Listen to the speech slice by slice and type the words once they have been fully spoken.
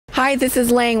Hi, this is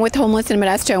Lang with Homeless in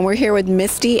Modesto, and we're here with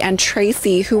Misty and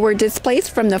Tracy, who were displaced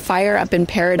from the fire up in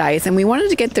Paradise, and we wanted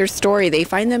to get their story. They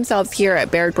find themselves here at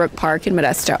Beard Brook Park in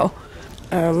Modesto.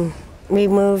 We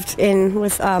moved in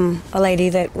with a lady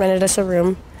that rented us a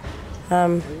room.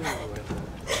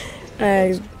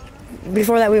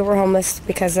 Before that, we were homeless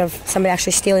because of somebody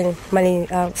actually stealing money,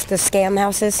 the scam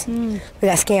houses. We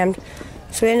got scammed.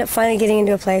 So we ended up finally getting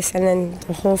into a place, and then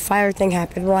the whole fire thing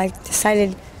happened. Well, I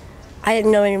decided I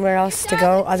didn't know anywhere else to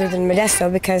go other than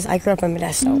Modesto because I grew up in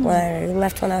Modesto. When I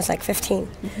left when I was like 15.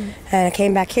 And I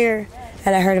came back here,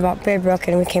 and I heard about Beard Brook,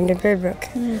 and we came to Beard Brook.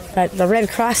 But the Red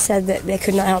Cross said that they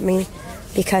could not help me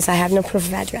because I have no proof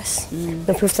of address,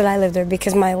 no proof that I live there,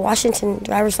 because my Washington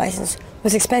driver's license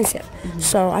was expensive.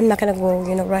 So I'm not going to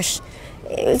go, rush.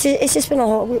 It's just been a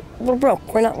whole. We're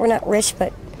broke. We're not rich,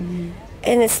 but and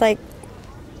it's like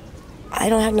I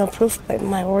don't have no proof, but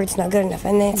my word's not good enough,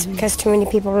 and it's because too many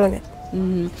people ruin it.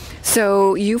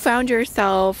 So you found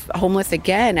yourself homeless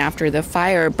again after the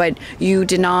fire, but you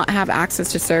did not have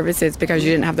access to services because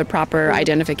you didn't have the proper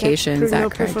identification. Is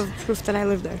that correct? Proof that I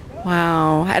live there.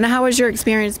 Wow. And how has your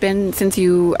experience been since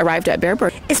you arrived at Beard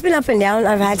Brook? It's been up and down.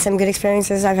 I've had some good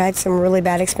experiences. I've had some really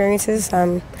bad experiences.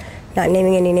 Not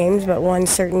naming any names, but one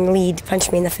certain lead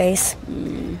punched me in the face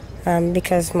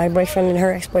because my boyfriend and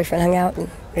her ex-boyfriend hung out, and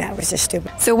it was just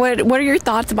stupid. So what are your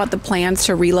thoughts about the plans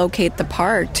to relocate the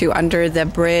park to under the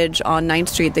bridge on 9th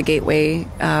Street, the Gateway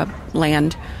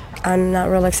land? I'm not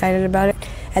real excited about it.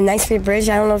 And 9th Street Bridge,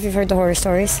 I don't know if you've heard the horror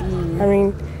stories. I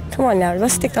mean, come on now,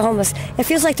 let's stick to homeless. It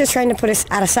feels like they're trying to put us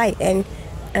out of sight, and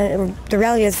the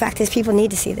reality of the fact is people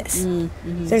need to see this.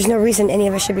 There's no reason any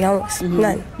of us should be homeless.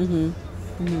 None.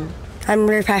 I'm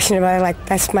very passionate about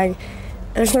it.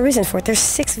 There's no reason for it. There's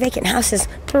 6 vacant houses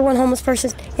per one homeless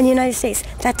person in the United States.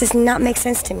 That does not make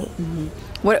sense to me.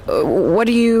 What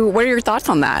are your thoughts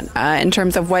on that in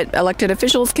terms of what elected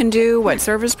officials can do, what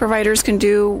service providers can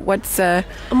do?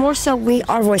 More so,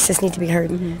 our voices need to be heard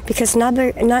because not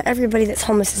everybody that's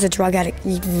homeless is a drug addict,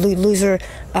 loser,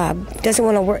 doesn't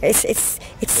want to work. It's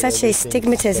such a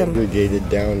stigmatism. Segregated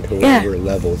down to lower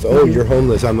levels. Oh, you're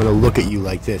homeless. I'm going to look at you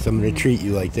like this. I'm going to treat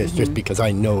you like this just because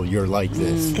I know you're like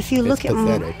this. If you look at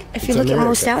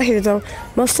most out here, though,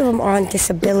 most of them are on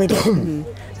disability.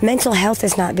 Mental health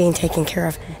is not being taken care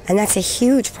of, and that's a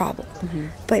huge problem.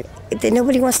 But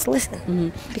nobody wants to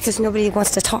listen because nobody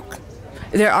wants to talk.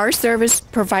 There are service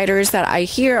providers that I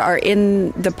hear are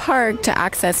in the park to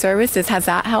access services. Has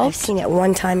that helped? I've seen it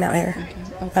one time out here.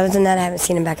 Okay. Other than that, I haven't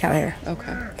seen him back out here.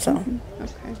 Okay. So.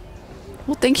 Okay.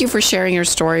 Well, thank you for sharing your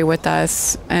story with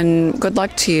us, and good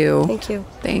luck to you. Thank you.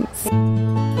 Thanks.